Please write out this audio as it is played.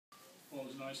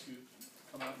nice to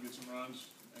come out and get some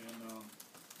runs, and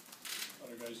thought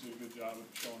our guys did a good job of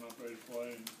showing up ready to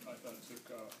play, and I thought it took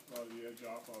a lot of the edge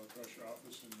off, a lot of the pressure off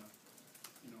us, and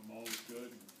Mo was good,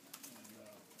 and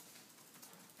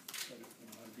had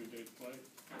a good day to play.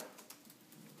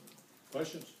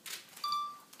 Questions?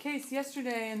 Case,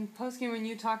 yesterday in postgame when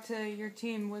you talked to your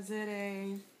team, was it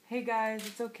a, hey guys,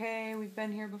 it's okay, we've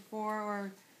been here before,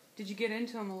 or did you get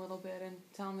into them a little bit and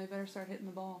tell them they better start hitting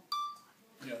the ball?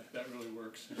 Yeah, that really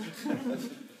works. It's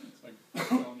like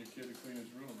telling your kid to clean his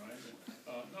room, right?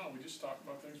 No, we just talk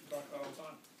about things we talk about all the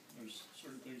time. There's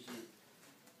certain things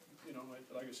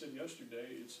like I said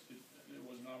yesterday, it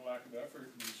was not a lack of effort,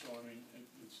 and so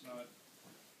it's not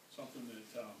something that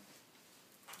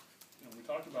we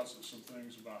talked about some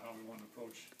things about how we want to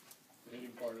approach the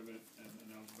hitting part of it, and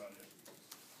that was about it.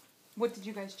 What did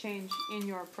you guys change in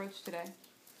your approach today?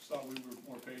 Just thought we were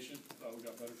more patient. Thought we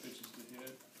got better pitches to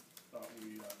hit. Thought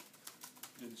we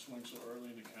didn't swing so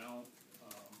early in the count.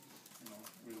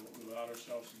 We allowed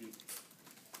ourselves to get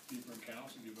deeper in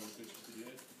counts and get better pitches to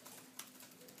hit.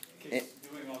 Okay,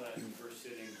 doing all that in the first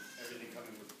inning, everything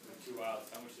coming with 2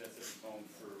 outs, how much does that set the tone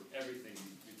for everything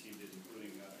your team did,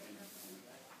 including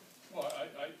Well,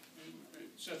 it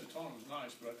set the tone. It was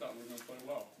nice, but I thought we were going to play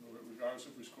well.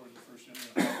 Regardless if we scored in the first inning,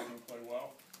 I thought we were going to play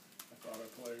well. I thought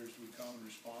our players would come and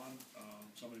respond.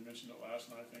 Somebody mentioned it last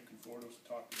night. I think Conforto's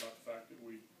talked about the fact that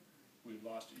we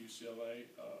lost to UCLA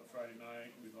Friday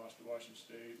night. We lost to Washington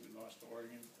State. We lost to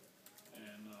Oregon,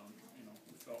 and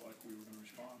we felt like we were going to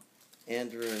respond.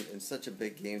 Andrew, in such a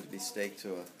big game to be staked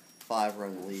to a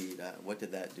 5-run lead, what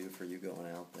did that do for you going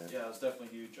out there? Yeah, it was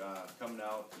definitely huge. Coming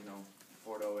out,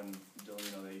 Fordo and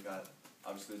Dylan, they got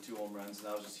obviously the 2 home runs, and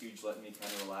that was just huge, letting me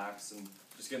kind of relax and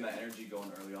just getting that energy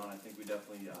going early on. I think we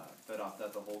definitely fed off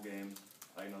that the whole game.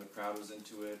 The crowd was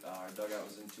into it, our dugout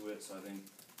was into it, so I think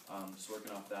just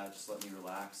working off that just let me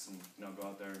relax and go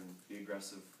out there and be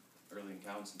aggressive early in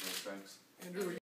counts and throw strikes. Andrew,